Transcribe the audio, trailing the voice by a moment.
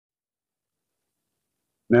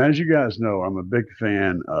Now, as you guys know, I'm a big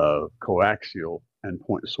fan of coaxial and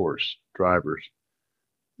point source drivers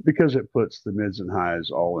because it puts the mids and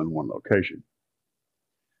highs all in one location.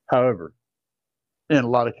 However, in a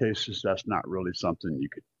lot of cases, that's not really something you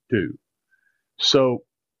could do. So,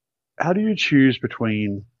 how do you choose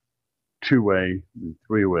between two-way and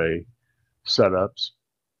three-way setups?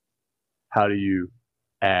 How do you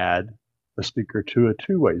add a speaker to a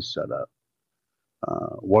two-way setup?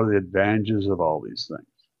 What are the advantages of all these things?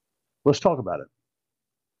 Let's talk about it.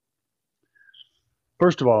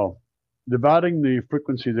 First of all, dividing the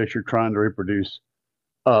frequency that you're trying to reproduce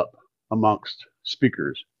up amongst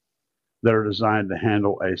speakers that are designed to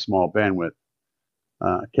handle a small bandwidth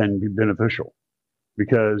can be beneficial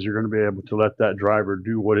because you're going to be able to let that driver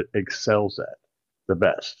do what it excels at the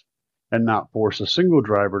best and not force a single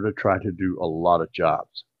driver to try to do a lot of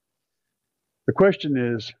jobs. The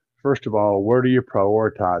question is, first of all, where do you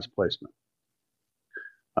prioritize placement?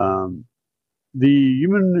 The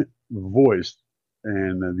human voice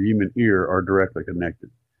and the human ear are directly connected.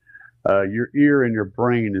 Your ear and your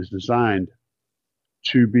brain is designed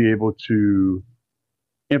to be able to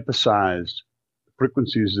emphasize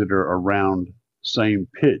frequencies that are around the same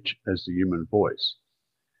pitch as the human voice.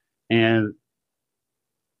 And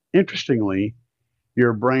interestingly,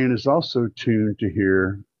 your brain is also tuned to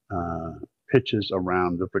hear pitches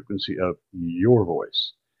around the frequency of your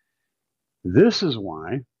voice. This is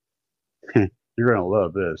why, you're going to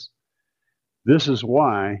love this. This is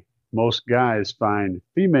why most guys find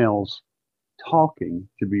females talking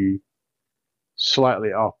to be slightly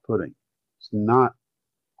off-putting. It's not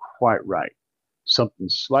quite right. Something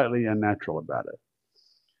slightly unnatural about it.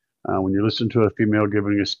 When you listen to a female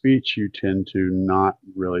giving a speech, you tend to not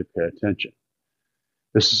really pay attention.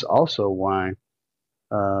 This is also why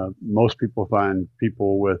most people find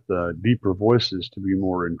people with deeper voices to be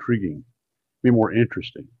more intriguing, be more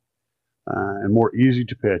interesting, and more easy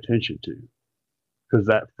to pay attention to, because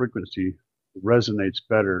that frequency resonates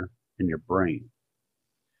better in your brain.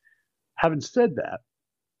 Having said that,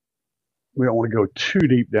 we don't want to go too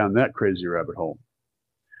deep down that crazy rabbit hole.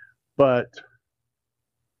 But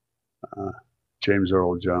James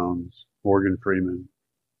Earl Jones, Morgan Freeman,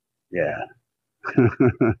 yeah.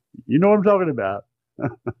 You know what I'm talking about.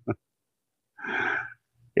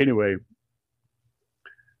 Anyway,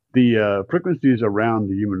 the frequencies around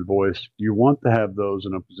the human voice, you want to have those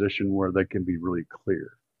in a position where they can be really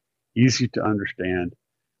clear, easy to understand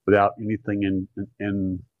without anything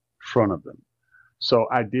in front of them. So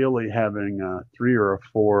ideally having a 3 or a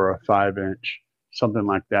 4 or a 5-inch, something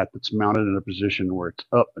like that, that's mounted in a position where it's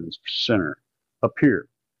up in its center, up here,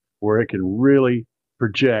 where it can really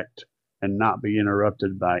project and not be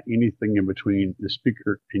interrupted by anything in between the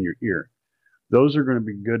speaker and your ear. Those are going to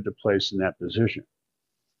be good to place in that position.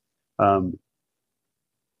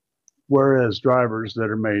 Whereas drivers that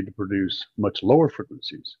are made to produce much lower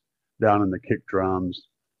frequencies down in the kick drums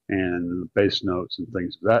and the bass notes and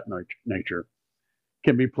things of that nature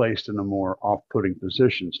can be placed in a more off-putting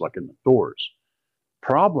positions like in the doors.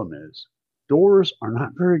 Problem is, doors are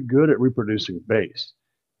not very good at reproducing bass.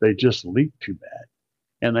 They just leak too bad,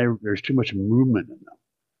 and there's too much movement in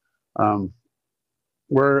them.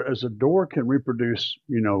 Whereas a door can reproduce,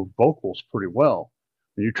 vocals pretty well.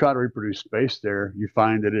 When you try to reproduce bass there, you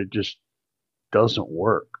find that it just doesn't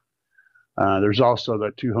work. There's also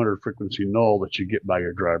that 200 frequency null that you get by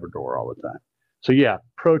your driver door all the time. So yeah,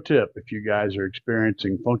 pro tip, if you guys are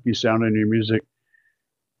experiencing funky sound in your music,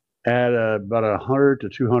 add about 100 to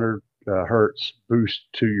 200 hertz boost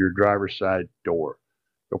to your driver's side door.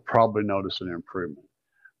 You'll probably notice an improvement.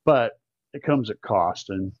 But it comes at cost,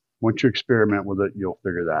 and once you experiment with it, you'll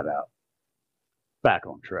figure that out. Back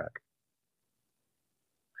on track.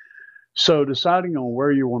 So deciding on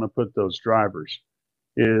where you want to put those drivers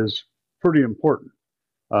is pretty important.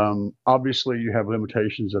 Obviously, you have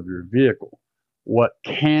limitations of your vehicle, what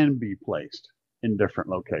can be placed in different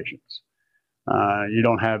locations. You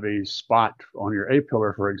don't have a spot on your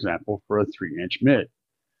A-pillar, for example, for a 3-inch mid.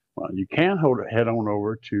 Well, you can head on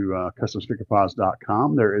over to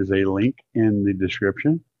customspeakerpods.com. There is a link in the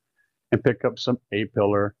description, and pick up some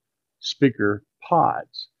A-pillar speaker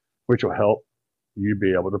pods, which will help you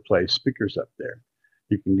be able to place speakers up there.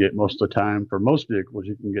 You can get, most of the time, for most vehicles,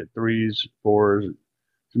 you can get 3s, 4s,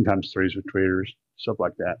 sometimes 3s with tweeters, stuff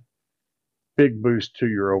like that. Big boost to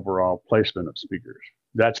your overall placement of speakers.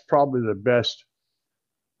 That's probably the best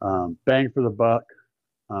bang for the buck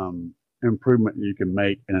improvement you can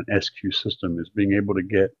make in an SQ system, is being able to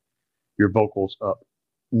get your vocals up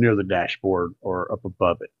near the dashboard or up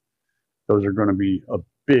above it. Those are going to be a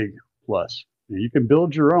big plus. You can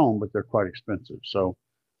build your own, but they're quite expensive. So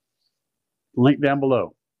link down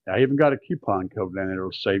below. I even got a coupon code in it.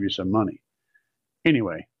 It'll save you some money.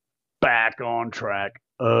 Anyway, back on track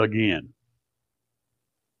again.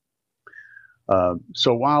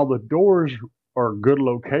 So while the doors are a good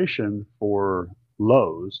location for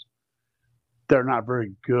Lowe's, they're not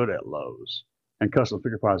very good at Lowe's. And Custom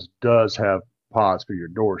Speaker Pods does have pods for your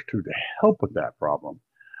doors too to help with that problem.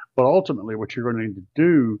 But ultimately, what you're going to need to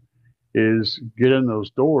do is get in those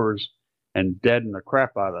doors and deaden the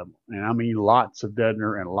crap out of them. And I mean lots of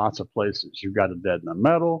deadener in lots of places. You've got to deaden the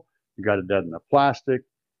metal, you've got to deaden the plastic,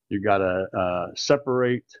 you've got to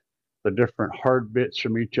separate the different hard bits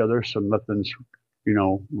from each other so nothing's,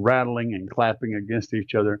 rattling and clapping against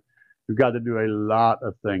each other. You've got to do a lot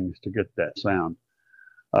of things to get that sound.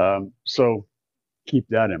 So keep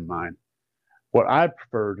that in mind. What I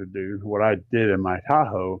prefer to do, what I did in my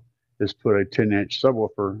Tahoe, is put a 10-inch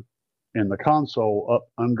subwoofer in the console up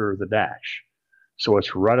under the dash. So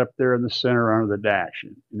it's right up there in the center under the dash.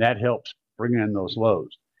 And that helps bring in those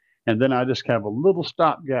lows. And then I just have a little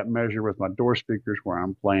stopgap measure with my door speakers where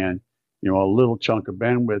I'm playing, a little chunk of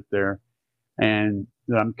bandwidth there. And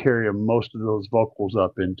then I'm carrying most of those vocals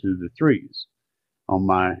up into the threes on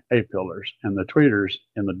my A-pillars and the tweeters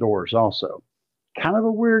in the doors also. Kind of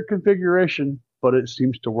a weird configuration, but it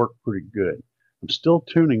seems to work pretty good. I'm still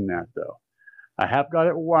tuning that though. I have got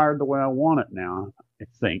it wired the way I want it now, I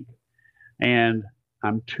think. And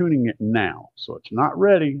I'm tuning it now. So it's not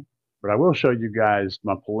ready, but I will show you guys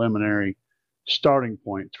my preliminary starting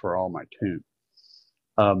points for all my tunes.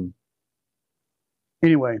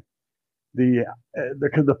 Anyway, the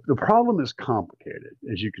problem is complicated,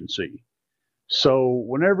 as you can see. So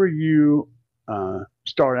whenever you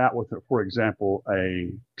start out with, for example, a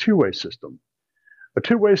two-way system, a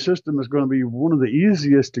two-way system is going to be one of the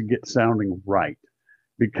easiest to get sounding right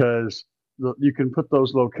because you can put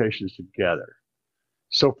those locations together.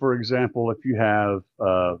 So, for example, if you have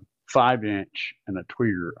a 5-inch and a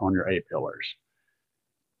tweeter on your A-pillars,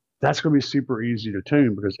 that's going to be super easy to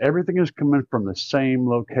tune because everything is coming from the same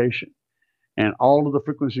location. And all of the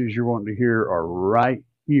frequencies you're wanting to hear are right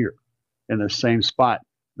here in the same spot.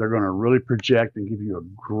 They're going to really project and give you a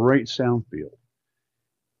great sound field.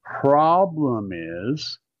 Problem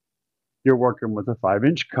is, you're working with a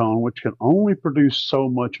 5-inch cone, which can only produce so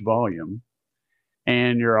much volume.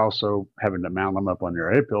 And you're also having to mount them up on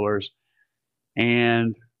your A-pillars.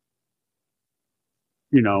 And,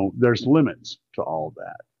 there's limits to all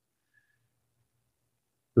that.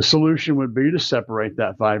 The solution would be to separate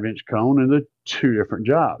that 5-inch cone into two different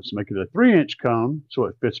jobs. Make it a 3-inch cone so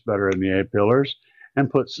it fits better in the A-pillars and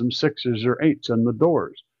put some 6s or 8s in the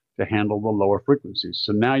doors to handle the lower frequencies.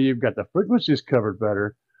 So now you've got the frequencies covered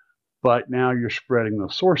better, but now you're spreading the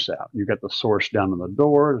source out. You've got the source down in the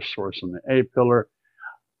door, the source on the A-pillar.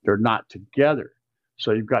 They're not together.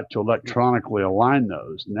 So you've got to electronically align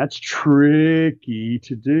those, and that's tricky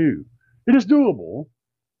to do. It is doable,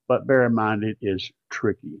 but bear in mind it is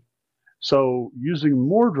tricky. So using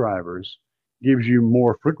more drivers gives you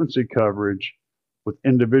more frequency coverage with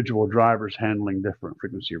individual drivers handling different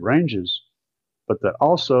frequency ranges, but that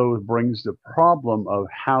also brings the problem of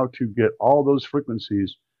how to get all those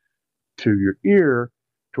frequencies to your ear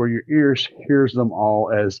to where your ear hears them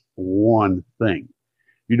all as one thing.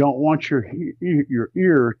 You don't want your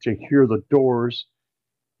ear to hear the doors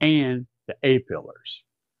and the A-pillars.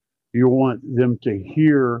 You want them to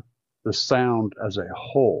hear the sound as a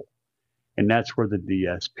whole. And that's where the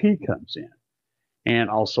DSP comes in. And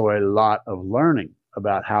also a lot of learning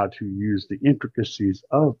about how to use the intricacies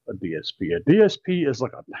of a DSP. A DSP is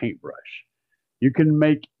like a paintbrush. You can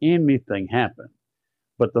make anything happen.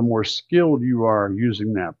 But the more skilled you are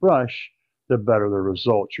using that brush, the better the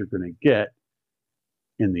results you're going to get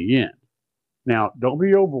in the end. Now, don't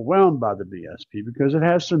be overwhelmed by the DSP because it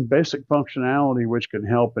has some basic functionality which can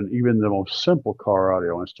help in even the most simple car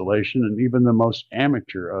audio installation and even the most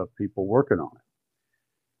amateur of people working on it.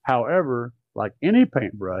 However, like any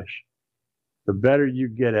paintbrush, the better you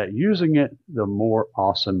get at using it, the more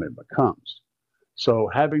awesome it becomes. So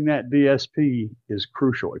having that DSP is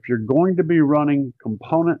crucial. If you're going to be running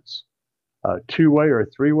components, two-way or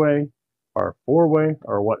three-way or four-way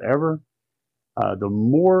or whatever, the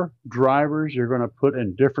more drivers you're going to put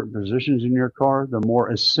in different positions in your car, the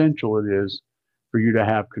more essential it is for you to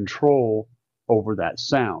have control over that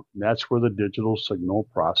sound. And that's where the digital signal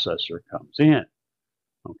processor comes in.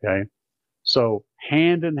 Okay, so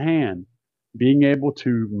hand in hand, being able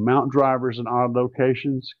to mount drivers in odd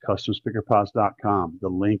locations, customspeakerpods.com, the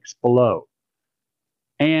link's below.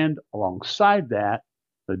 And alongside that,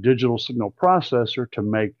 the digital signal processor to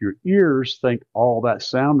make your ears think all that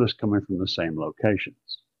sound is coming from the same locations.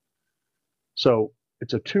 So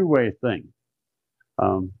it's a two-way thing.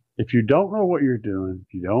 If you don't know what you're doing,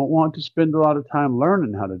 if you don't want to spend a lot of time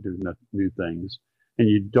learning how to do new things, and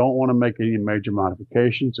you don't want to make any major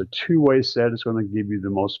modifications, a two-way set is going to give you the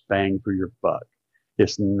most bang for your buck.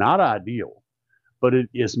 It's not ideal, but it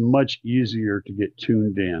is much easier to get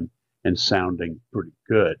tuned in and sounding pretty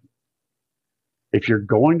good. If you're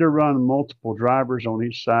going to run multiple drivers on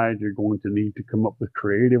each side, you're going to need to come up with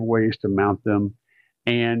creative ways to mount them,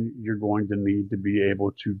 and you're going to need to be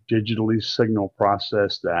able to digitally signal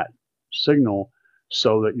process that signal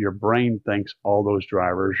so that your brain thinks all those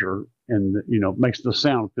drivers are in makes the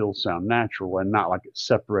sound sound natural and not like it's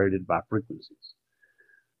separated by frequencies.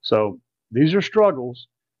 So these are struggles,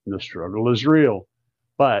 and the struggle is real.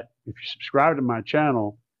 But if you subscribe to my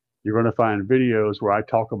channel, you're going to find videos where I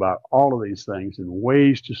talk about all of these things and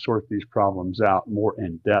ways to sort these problems out more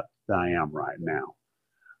in depth than I am right now.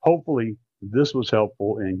 Hopefully, this was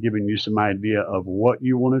helpful in giving you some idea of what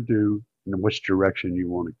you want to do and which direction you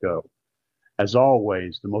want to go. As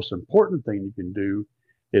always, the most important thing you can do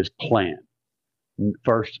is plan.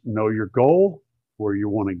 First, know your goal, where you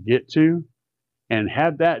want to get to, and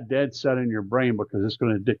have that dead set in your brain because it's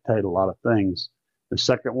going to dictate a lot of things. The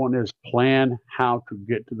second one is plan how to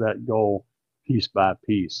get to that goal piece by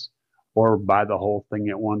piece or by the whole thing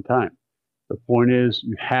at one time. The point is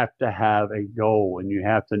you have to have a goal and you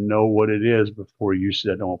have to know what it is before you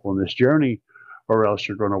set off on this journey, or else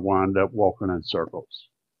you're going to wind up walking in circles.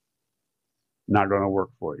 Not going to work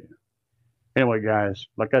for you. Anyway, guys,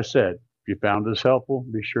 like I said, if you found this helpful,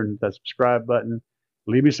 be sure to hit that subscribe button.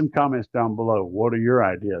 Leave me some comments down below. What are your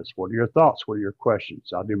ideas? What are your thoughts? What are your questions?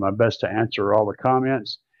 I'll do my best to answer all the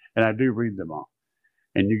comments, and I do read them all.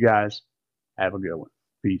 And you guys, have a good one.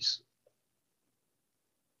 Peace.